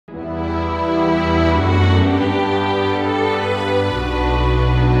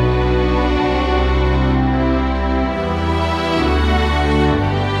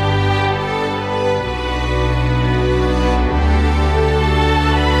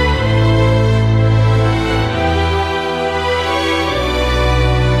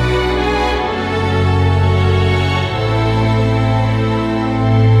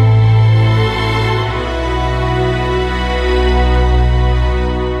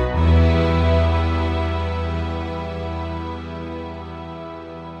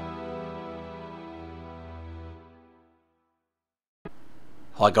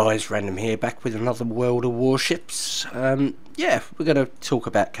Hi guys, Random here, back with another World of Warships. Yeah, we're going to talk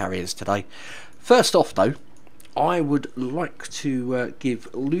about carriers today. First off though, I would like to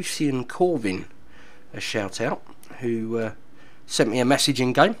give Lucian Corvin a shout out, who sent me a message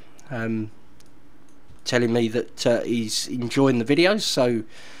in game telling me that he's enjoying the videos. So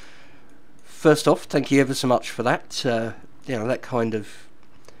first off, thank you ever so much for that. You know, that kind of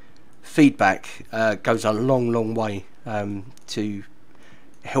feedback goes a long way to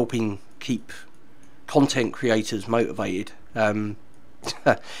helping keep content creators motivated. You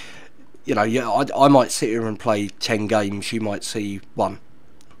know, yeah, I might sit here and play 10 games, you might see one,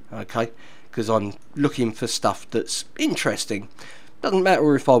 okay, because I'm looking for stuff that's interesting. Doesn't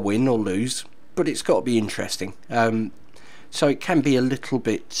matter if I win or lose, but it's got to be interesting. So it can be a little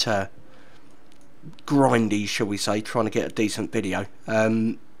bit grindy, shall we say, trying to get a decent video.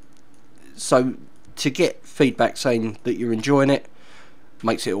 So to get feedback saying that you're enjoying it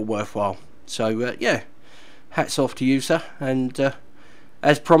makes it all worthwhile. So yeah, hats off to you, sir, and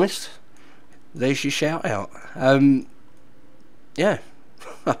as promised, there's your shout out. Yeah.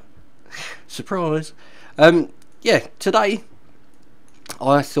 Surprise. Yeah, today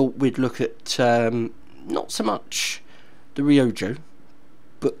I thought we'd look at not so much the Ryojo,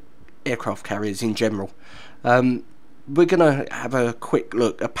 but aircraft carriers in general. We're gonna have a quick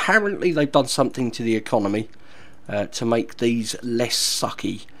look. Apparently they've done something to the economy to make these less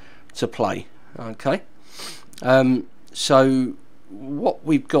sucky to play. Okay, so what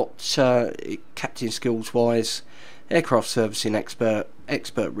we've got, captain skills wise: aircraft servicing expert,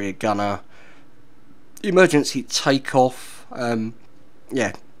 expert rear gunner, emergency takeoff.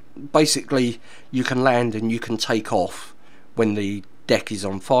 Yeah, basically you can land and you can take off when the deck is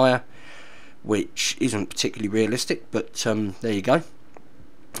on fire, which isn't particularly realistic, but there you go.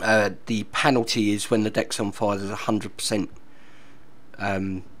 The penalty is when the deck's on fire, there's 100%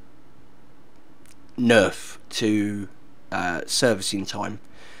 nerf to servicing time.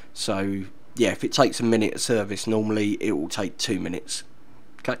 So yeah, if it takes a minute of service, normally it will take 2 minutes.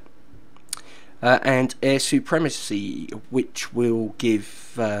 Okay. And air supremacy, which will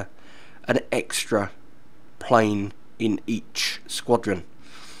give an extra plane in each squadron,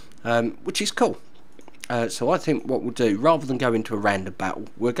 which is cool. So I think what we'll do, rather than go into a random battle,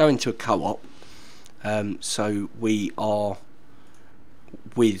 we'll go into a co-op. So we are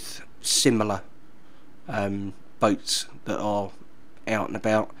with similar boats that are out and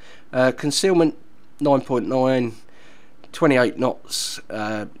about. Concealment 9.9, 28 knots.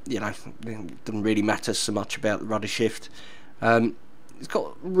 You know, it doesn't really matter so much about the rudder shift. It's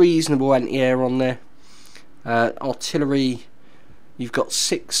got reasonable anti-air on there. Artillery, you've got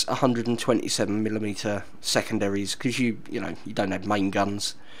 6 127mm secondaries, because you know, you don't have main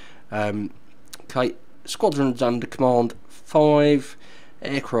guns. Okay, squadrons under command 5,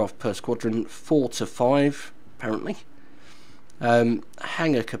 aircraft per squadron 4 to 5 apparently.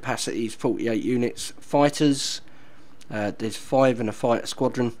 Hangar capacity is 48 units. Fighters, there's 5 in a fighter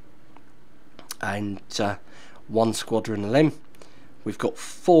squadron, and 1 squadron of them. We've got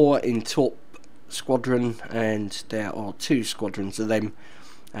 4 in top squadron, and there are 2 squadrons of them,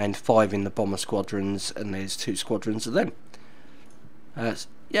 and 5 in the bomber squadrons, and there's 2 squadrons of them.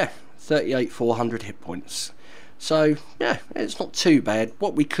 Yeah, 38,400 hit points. So yeah, it's not too bad.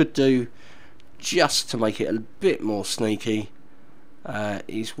 What we could do, just to make it a bit more sneaky,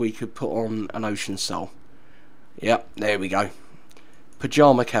 is we could put on an ocean soul. Yep, there we go.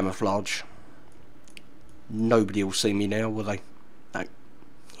 Pajama camouflage. Nobody will see me now, will they? No.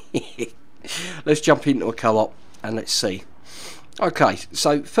 Let's jump into a co-op and let's see. Okay,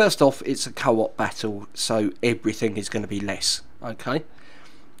 so first off, it's a co-op battle, so everything is going to be less. Okay,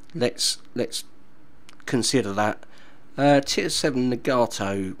 let's consider that. Tier 7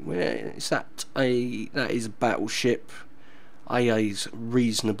 Nagato, where is that? That is a battleship. AA's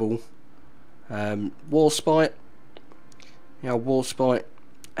reasonable. Warspite, you know, Warspite,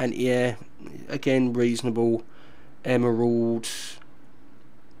 anti-air, again reasonable. Emerald,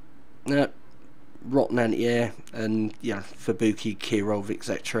 rotten anti-air, and you know, Fubuki, Kirov,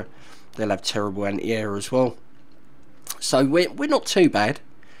 etc. They'll have terrible anti-air as well. So we're not too bad.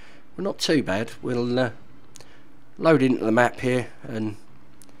 We're not too bad. We'll load into the map here and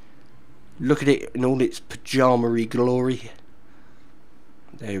look at it in all its pajama-y glory.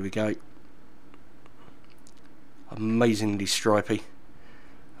 There we go. Amazingly stripy.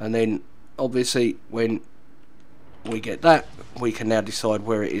 And then obviously when we get that, we can now decide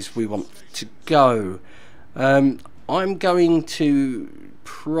where it is we want to go. I'm going to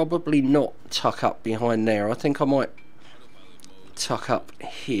probably not tuck up behind there. I think I might tuck up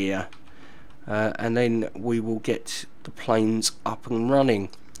here. and then we will get the planes up and running.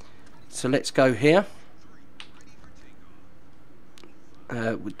 So let's go here.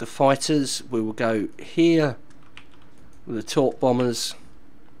 With the fighters, we will go here with the torp bombers,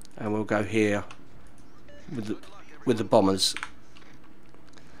 and we'll go here with the bombers.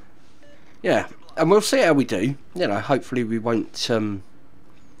 Yeah, and we'll see how we do. You know, hopefully we won't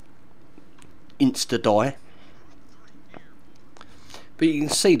insta die. But you can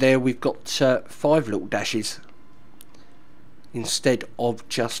see there we've got 5 little dashes instead of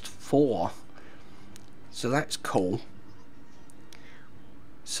just 4. So that's cool.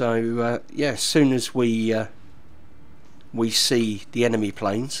 So yeah, as soon as we see the enemy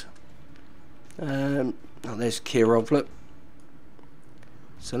planes, oh, there's Kirov, look.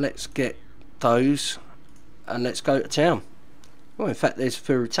 So let's get those and let's go to town. Well, in fact, there's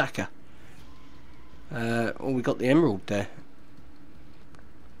for attacker. Oh, we got the emerald there.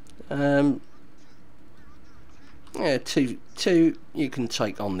 Yeah, two you can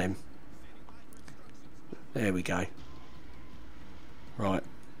take on them. There we go. Right,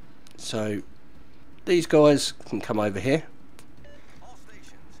 so these guys can come over here.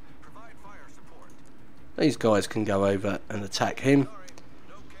 These guys can go over and attack him.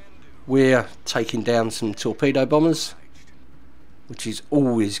 We're taking down some torpedo bombers, which is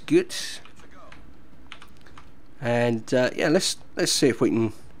always good. And yeah, let's see if we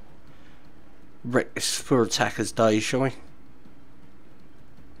can wreck this for attacker's day, shall we?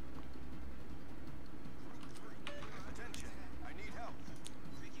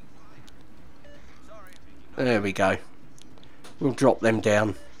 There we go. We'll drop them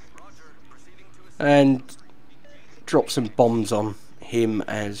down and drop some bombs on him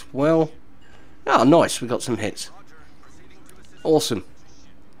as well. Oh, nice, we got some hits. Awesome.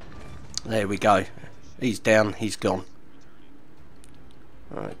 There we go. He's down, he's gone.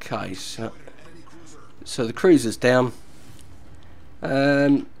 Okay, so the cruiser's down.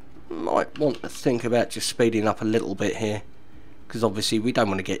 Might want to think about just speeding up a little bit here, because obviously we don't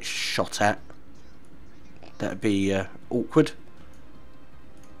want to get shot at. That'd be awkward.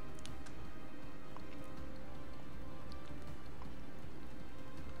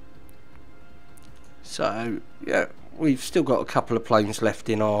 So yeah, we've still got a couple of planes left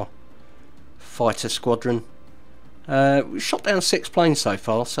in our fighter squadron. We've shot down 6 planes so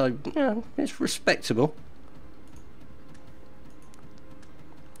far, so yeah, it's respectable.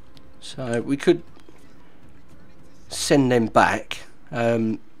 So we could send them back.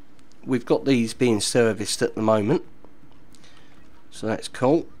 We've got these being serviced at the moment, so that's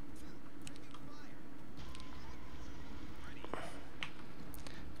cool.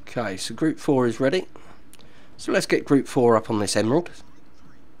 Okay, so group 4 is ready. So let's get group 4 up on this emerald,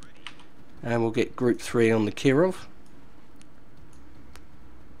 and we'll get group 3 on the Kirov.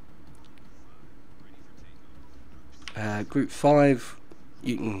 Group 5,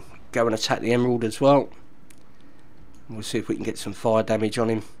 you can go and attack the emerald as well. We'll see if we can get some fire damage on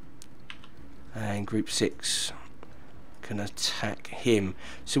him. And group 6 can attack him.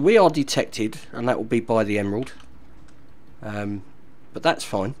 So we are detected, and that will be by the emerald. But that's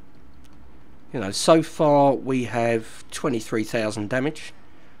fine. You know, so far we have 23,000 damage,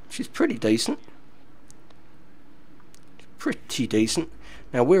 which is pretty decent. Pretty decent.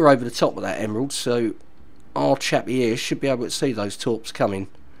 Now we're over the top of that emerald, so our chappy here should be able to see those torps coming,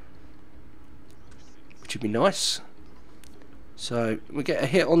 which would be nice. So we get a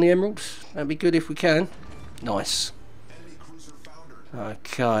hit on the emerald. That'd be good if we can. Nice.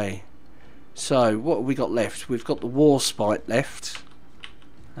 Okay. So what have we got left? We've got the Warspite left.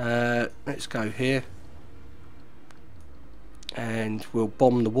 Let's go here, and we'll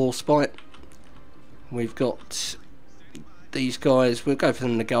bomb the Warspite. We've got these guys. We'll go for the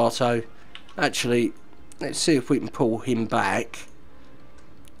Nagato. Actually, let's see if we can pull him back,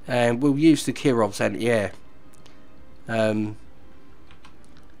 and we'll use the Kirov's anti-air. And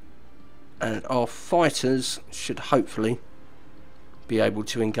our fighters should hopefully be able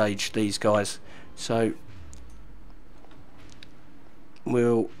to engage these guys. So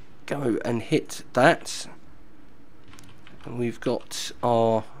we'll go and hit that, and we've got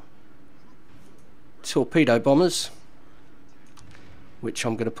our torpedo bombers, which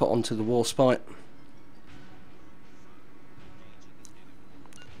I'm going to put onto the Warspite.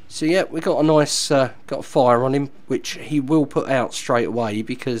 So yeah, we got a nice got a fire on him, which he will put out straight away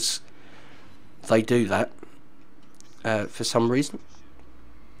because they do that for some reason.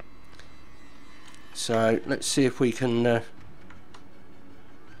 So let's see if we can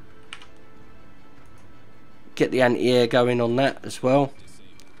get the anti-air going on that as well.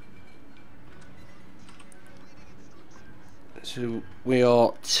 So we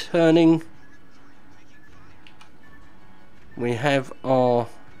are turning we have our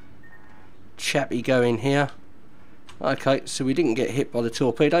chappy going here. Okay, so we didn't get hit by the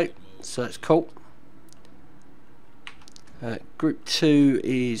torpedo, so that's cool. Group 2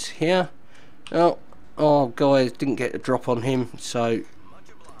 is here. Oh, our guys didn't get a drop on him, so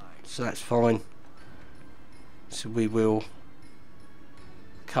that's fine. So we will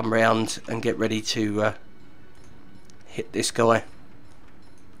come round and get ready to hit this guy.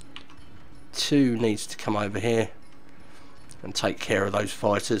 2 needs to come over here and take care of those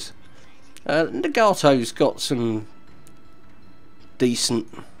fighters. Nagato's got some decent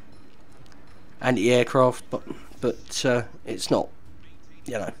anti-aircraft, but it's not,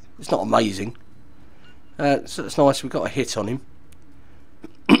 you know, it's not amazing. So it's nice. We've got a hit on him,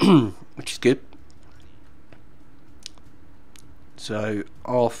 which is good. So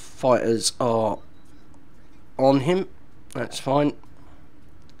our fighters are on him. That's fine.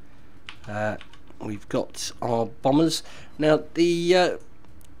 We've got our bombers. Now the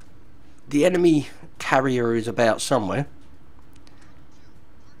enemy carrier is about somewhere.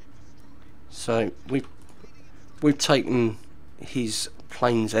 So we've taken his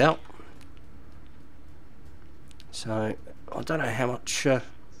planes out. So I don't know how much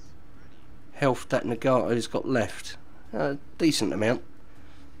health that Nagato's got left. Decent amount.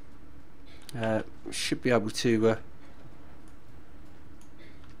 Should be able to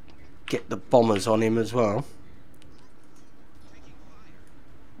get the bombers on him as well.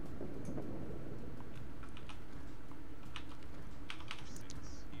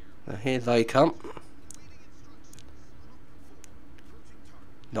 So here they come.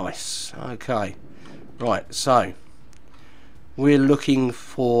 Nice. Okay. Right. So we're looking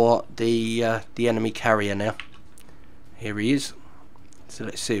for the enemy carrier now. Here he is. So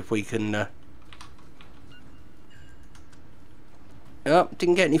let's see if we can. Oh,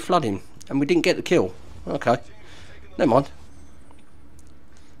 didn't get any flooding, and we didn't get the kill. Okay, never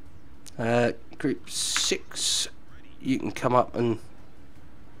mind. Group 6, you can come up and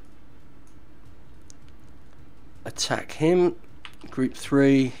attack him. Group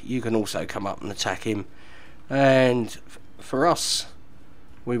 3, you can also come up and attack him. And for us,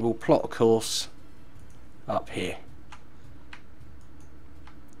 we will plot a course up here.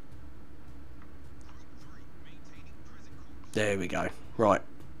 There we go. Right.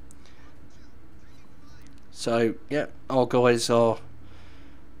 So, yeah, our guys are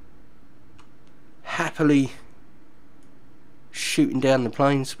happily shooting down the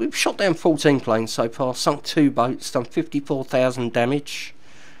planes. We've shot down 14 planes so far, sunk 2 boats, done 54,000 damage.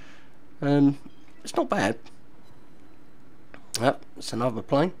 It's not bad. Yep, it's another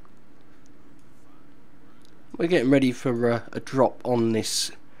plane. We're getting ready for a drop on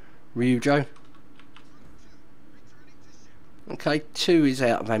this Ryujo. Okay, 2 is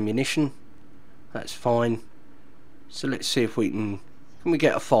out of ammunition. That's fine. So let's see if we can we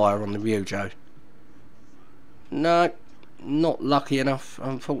get a fire on the Ryujo? No, not lucky enough,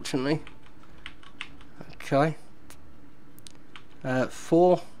 unfortunately. Okay.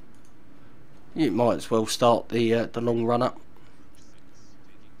 4. You might as well start the long run up.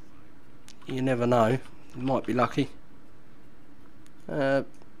 You never know. You might be lucky. About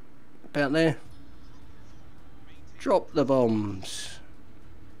there. Drop the bombs.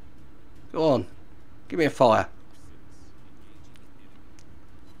 Go on. Give me a fire.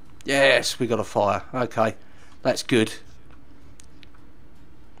 Yes, we got a fire. Okay. That's good.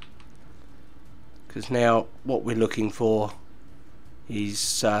 Because now what we're looking for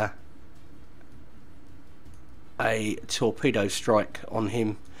is a torpedo strike on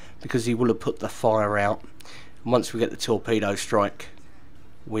him, because he will have put the fire out. And once we get the torpedo strike,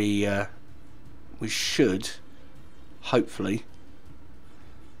 we should hopefully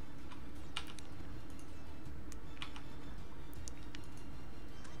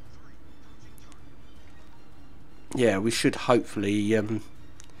we should hopefully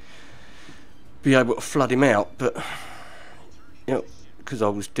be able to flood him out. But you know, because I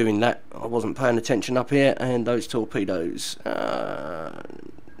was doing that, I wasn't paying attention up here, and those torpedoes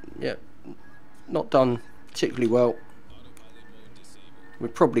not done particularly well. We're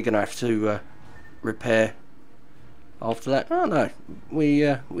probably going to have to repair after that. Oh no,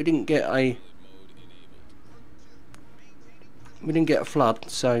 we didn't get a flood,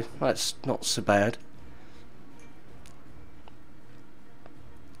 so that's not so bad.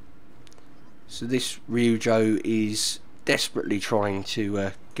 So this Ryujo is desperately trying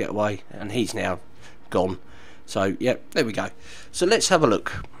to get away, and he's now gone. So yeah, there we go. So let's have a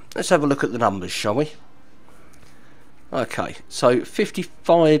look. Let's have a look at the numbers, shall we? Okay, so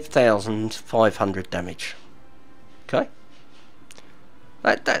 55,500 damage. Okay,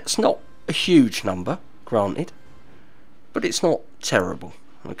 that's not a huge number, granted, but it's not terrible.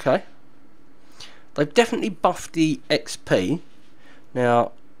 Okay, they've definitely buffed the XP.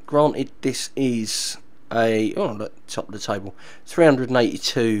 Now, granted, this is a look, top of the table,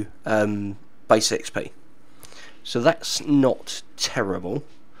 382 base XP, so that's not terrible.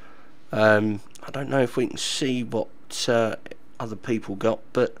 I don't know if we can see what other people got,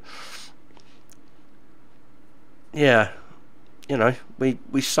 but yeah, you know,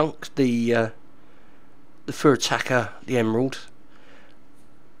 we sunk the fur attacker, the emerald.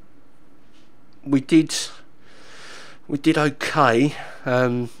 We did okay,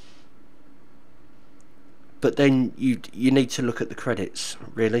 but then you need to look at the credits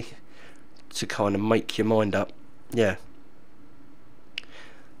really to kind of make your mind up. Yeah,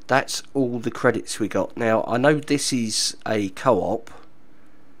 that's all the credits we got. Now, I know this is a co-op,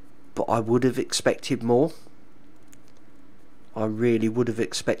 but I would have expected more. I really would have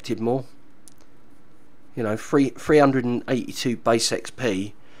expected more. You know, 382 base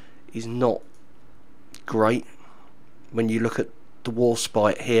XP is not great. When you look at the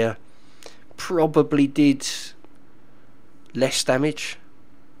Warspite here, probably did less damage,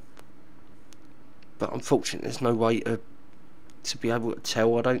 but unfortunately there's no way to be able to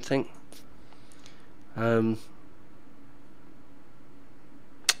tell, I don't think.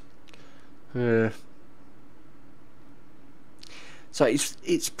 Yeah. So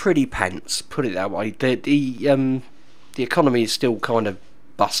it's pretty pants, put it that way. The economy is still kind of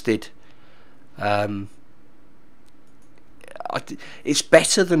busted. It's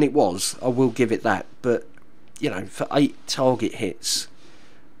better than it was, I will give it that, but you know, for 8 target hits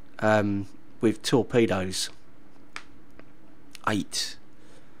with torpedoes, 8,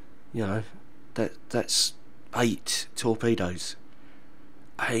 you know, that's 8 torpedoes,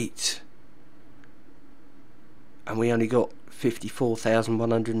 8, and we only got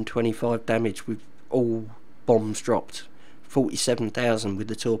 54,125 damage with all bombs dropped, 47,000 with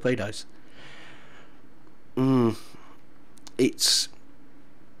the torpedoes. It's,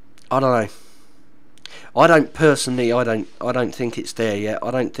 I don't know. I don't personally. I don't think it's there yet. I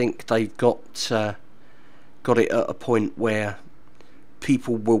don't think they've got it at a point where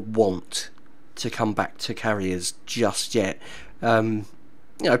people will want to come back to carriers just yet. You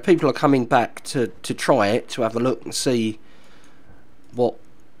know, people are coming back to try it, to have a look and see what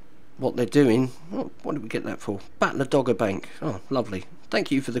they're doing. Oh, what did we get that for? Battle of Dogger Bank. Oh, lovely. Thank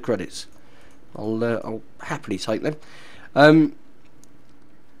you for the credits. I'll happily take them. So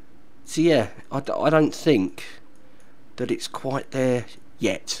yeah, I don't think that it's quite there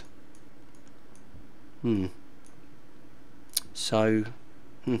yet. So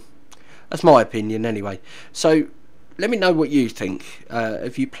that's my opinion anyway. So let me know what you think.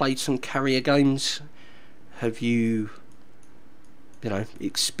 Have you played some carrier games? Have you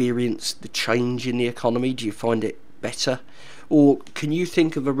experienced the change in the economy? Do you find it better? Or can you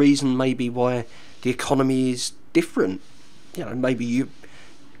think of a reason maybe why the economy is different? You know, maybe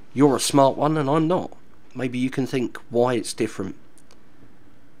you're a smart one and I'm not. Maybe you can think why it's different.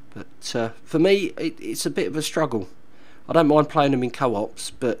 But for me, it's a bit of a struggle. I don't mind playing them in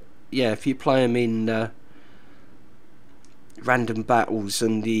co-ops, but yeah, if you play them in random battles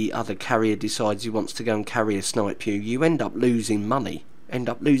and the other carrier decides he wants to go and carrier snipe you, you end up losing money, end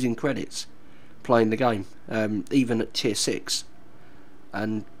up losing credits playing the game, even at tier 6.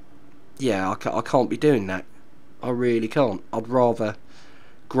 And yeah, I can't be doing that. I really can't. I'd rather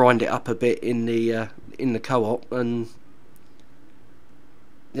grind it up a bit in the co-op and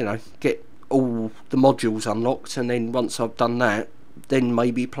get all the modules unlocked, and then once I've done that, then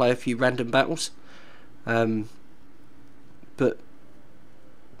maybe play a few random battles. But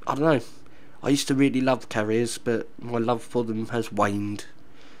I don't know. I used to really love carriers, but my love for them has waned.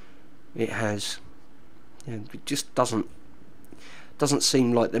 It has. It just doesn't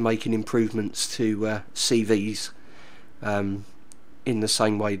seem like they're making improvements to CVs in the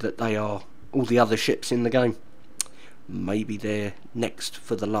same way that they are all the other ships in the game. Maybe they're next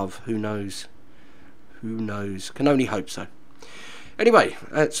for the love. Who knows? Who knows? Can only hope so. Anyway,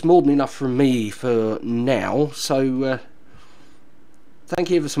 that's more than enough from me for now. So thank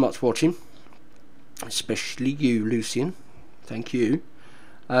you ever so much for watching, especially you, Lucian. Thank you.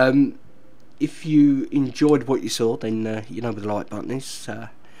 If you enjoyed what you saw, then you know where the like button is.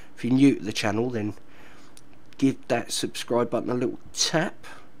 If you're new to the channel, then give that subscribe button a little tap,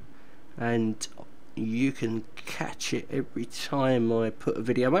 and you can catch it every time I put a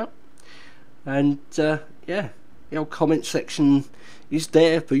video out. And yeah, the old comment section is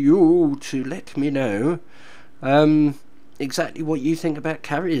there for you to let me know exactly what you think about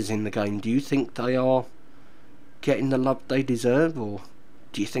carriers in the game. Do you think they are getting the love they deserve, or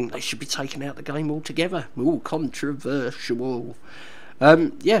do you think they should be taken out of the game altogether? Ooh, controversial.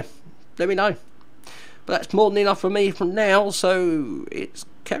 Yeah, let me know. But that's more than enough for me from now, so it's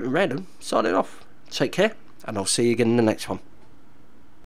Captain Random signing off. Take care, and I'll see you again in the next one.